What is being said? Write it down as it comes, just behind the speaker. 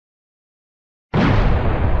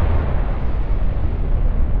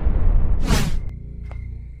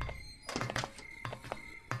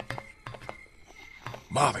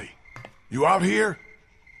Molly, you out here?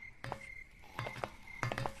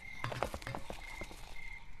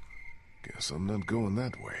 Guess I'm not going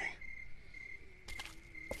that way.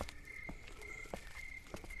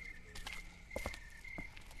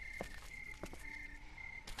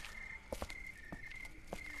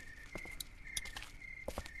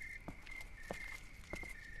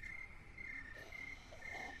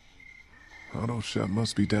 Auto shop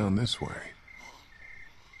must be down this way.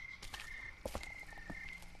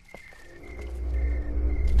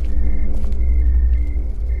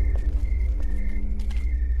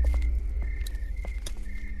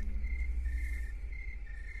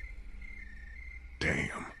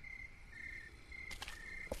 Damn.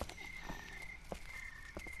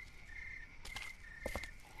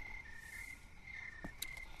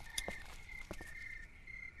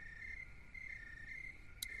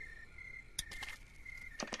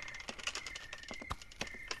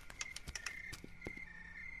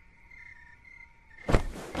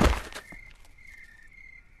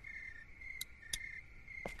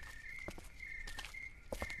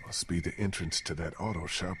 Must be the entrance to that auto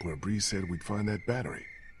shop where Bree said we'd find that battery.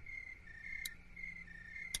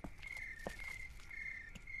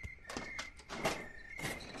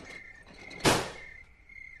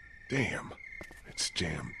 Damn, it's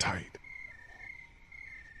jammed tight.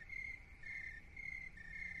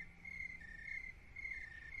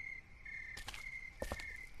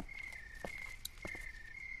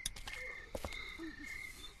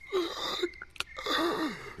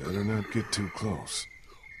 Better not get too close.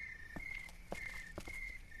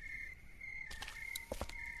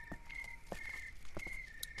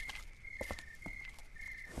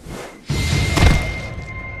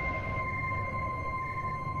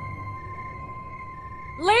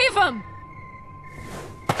 Leave him!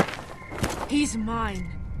 He's mine.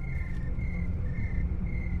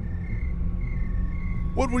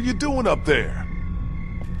 What were you doing up there?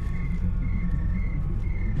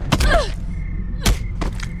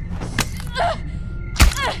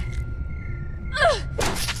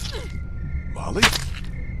 Molly?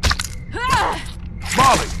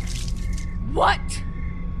 Molly! What?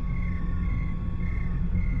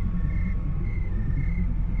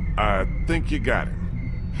 I think you got him.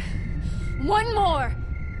 One more!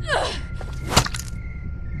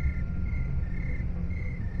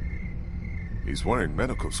 He's wearing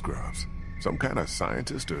medical scrubs. Some kind of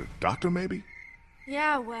scientist or doctor, maybe?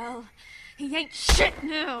 Yeah, well, he ain't shit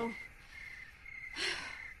now.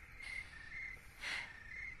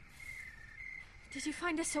 Did you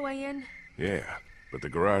find us a way in? Yeah, but the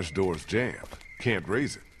garage door's jammed. Can't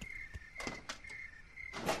raise it.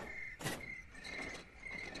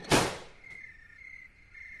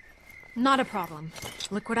 Not a problem.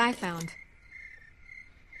 Look what I found.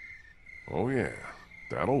 Oh yeah,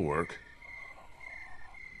 that'll work.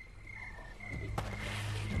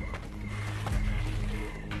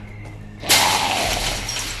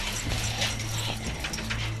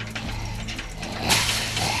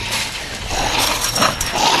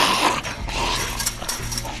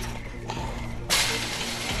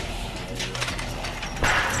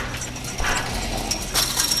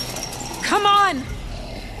 Come on!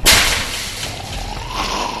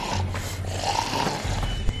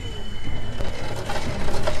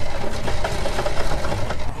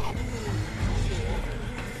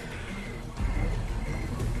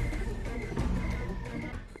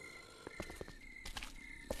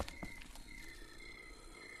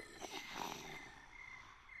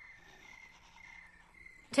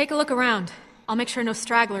 Take a look around. I'll make sure no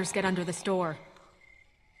stragglers get under this door.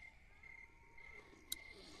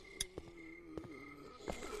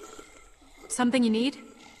 Something you need?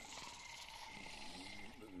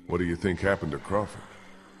 What do you think happened to Crawford?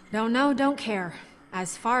 Don't know, don't care.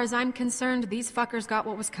 As far as I'm concerned, these fuckers got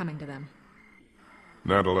what was coming to them.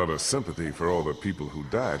 Not a lot of sympathy for all the people who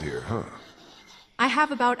died here, huh? I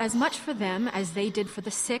have about as much for them as they did for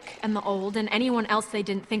the sick and the old and anyone else they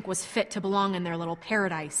didn't think was fit to belong in their little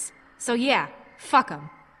paradise. So yeah, fuck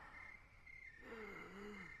them.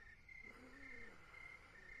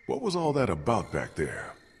 What was all that about back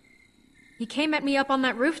there? He came at me up on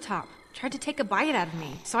that rooftop, tried to take a bite out of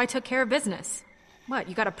me, so I took care of business. What,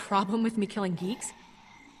 you got a problem with me killing geeks?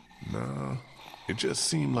 No, it just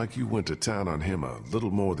seemed like you went to town on him a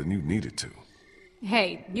little more than you needed to.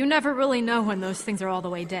 Hey, you never really know when those things are all the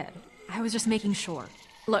way dead. I was just making sure.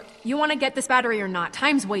 Look, you want to get this battery or not?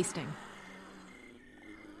 Time's wasting.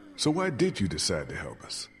 So why did you decide to help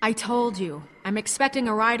us? I told you. I'm expecting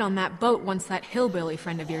a ride on that boat once that hillbilly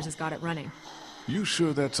friend of yours has got it running. You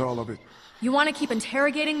sure that's all of it? You want to keep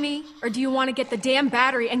interrogating me? Or do you want to get the damn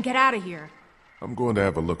battery and get out of here? I'm going to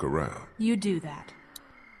have a look around. You do that.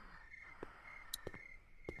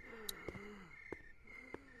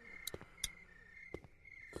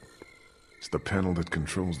 the panel that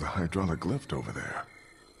controls the hydraulic lift over there.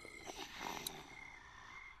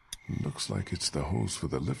 Looks like it's the hose for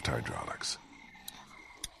the lift hydraulics.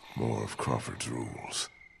 More of Crawford's rules.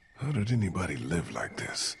 How did anybody live like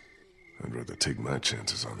this? I'd rather take my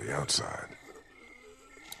chances on the outside.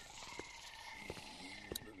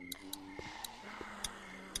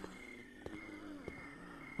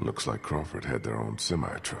 Looks like Crawford had their own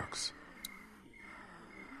semi-trucks.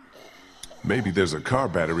 Maybe there's a car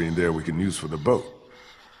battery in there we can use for the boat.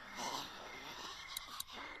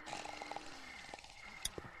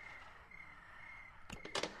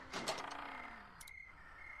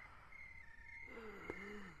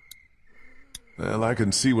 Well, I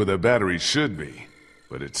can see where the battery should be,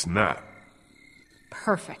 but it's not.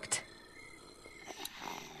 Perfect.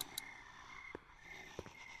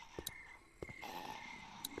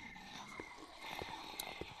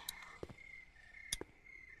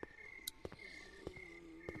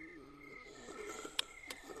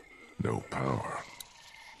 No power.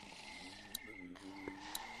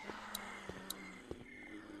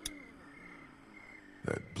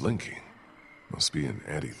 That blinking must be an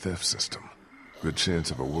anti-theft system. Good chance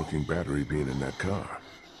of a working battery being in that car,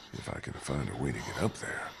 if I can find a way to get up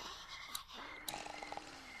there.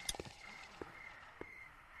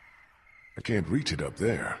 I can't reach it up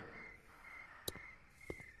there.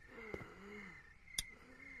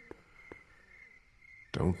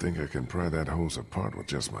 Don't think I can pry that hose apart with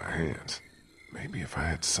just my hands. Maybe if I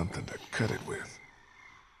had something to cut it with.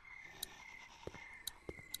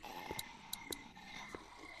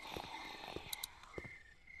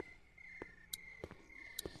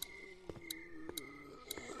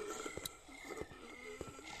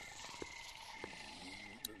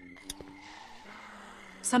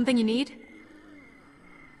 Something you need?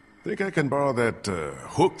 Think I can borrow that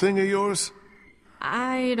hook thing of yours?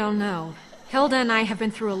 I don't know. Hilda and I have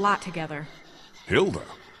been through a lot together. Hilda?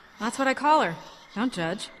 That's what I call her. Don't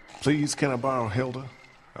judge. Please, can I borrow Hilda?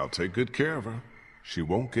 I'll take good care of her. She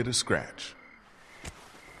won't get a scratch.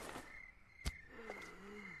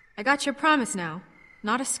 I got your promise now.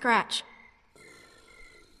 Not a scratch.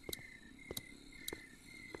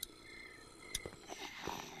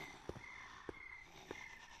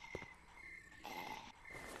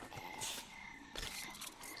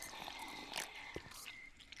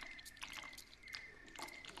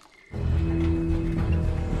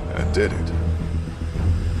 Did it.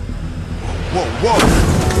 Whoa, whoa!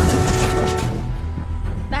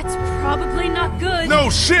 That's probably not good. No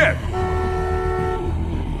shit!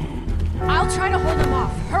 I'll try to hold him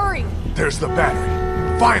off. Hurry! There's the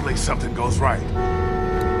battery. Finally something goes right.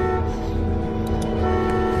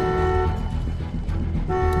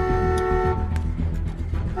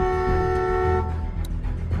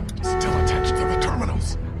 Still attached to the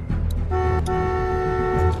terminals.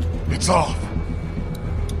 It's off.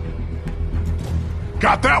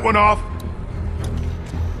 Got that one off!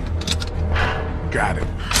 Got it.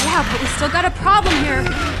 Yeah, but we still got a problem here.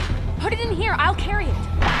 Put it in here, I'll carry it.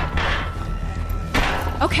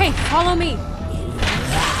 Okay, follow me.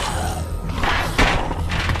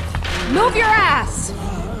 Move your ass!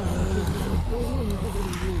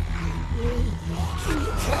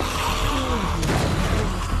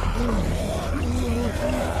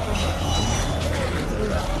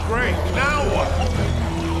 Great, now what?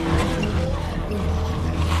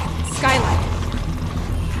 Skylight.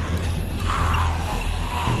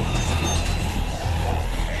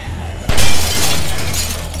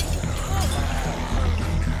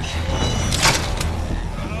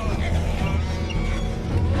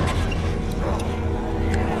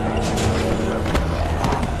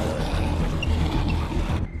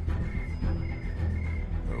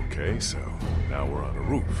 Okay, so now we're on a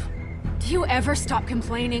roof. Do you ever stop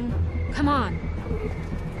complaining? Come on.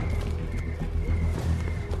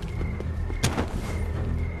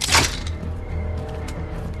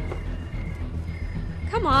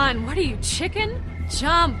 Come on, what are you, chicken?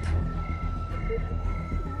 Jump!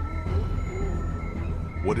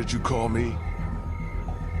 What did you call me?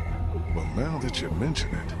 Well, now that you mention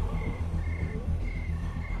it...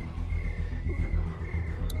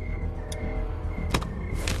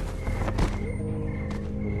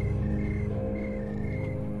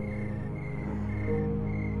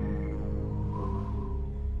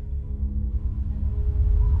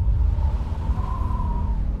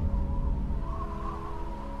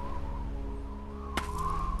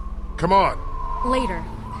 Come on! Later.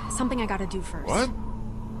 Something I gotta do first. What?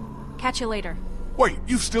 Catch you later. Wait,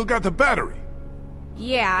 you've still got the battery!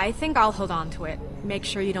 Yeah, I think I'll hold on to it. Make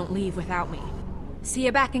sure you don't leave without me. See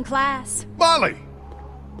you back in class. Molly!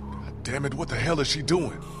 God damn it, what the hell is she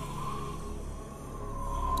doing?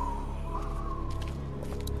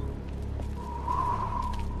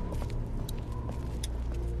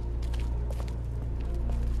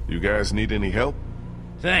 You guys need any help?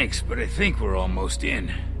 Thanks, but I think we're almost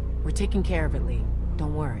in. We're taking care of it, Lee.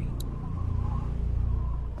 Don't worry.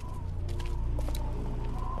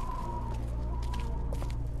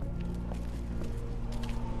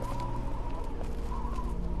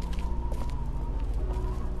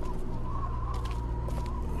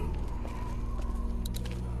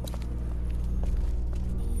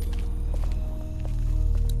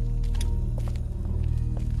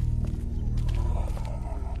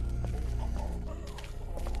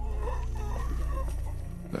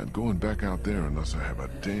 Not going back out there unless I have a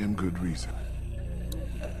damn good reason.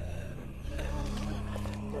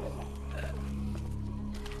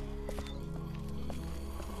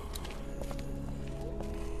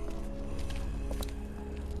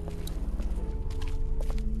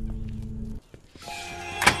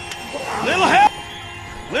 Little help!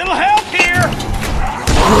 Little help here!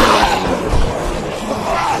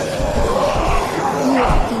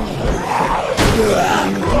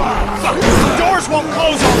 Fuck, the doors won't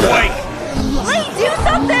close all the way! Lee, do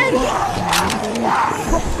something!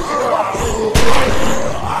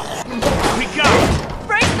 We got it!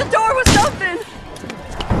 Break the door with something!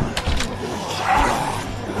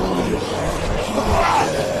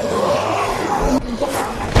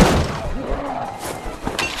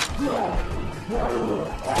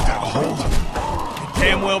 Got a hold?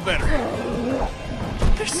 Damn well better.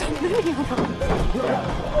 There's so many of them.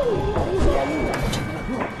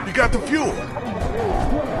 You got the fuel?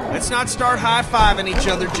 Let's not start high-fiving each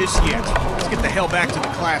other just yet. Let's get the hell back to the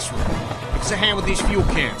classroom. Give us a hand with these fuel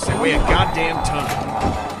cans. They weigh a goddamn ton.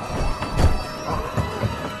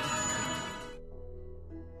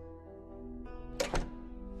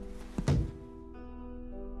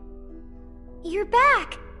 You're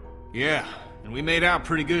back! Yeah, and we made out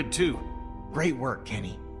pretty good, too. Great work,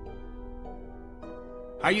 Kenny.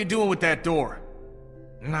 How you doing with that door?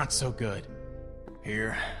 Not so good.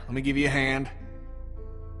 Here, let me give you a hand.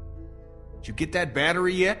 Did you get that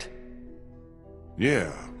battery yet?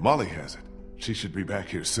 Yeah, Molly has it. She should be back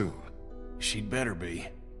here soon. She'd better be.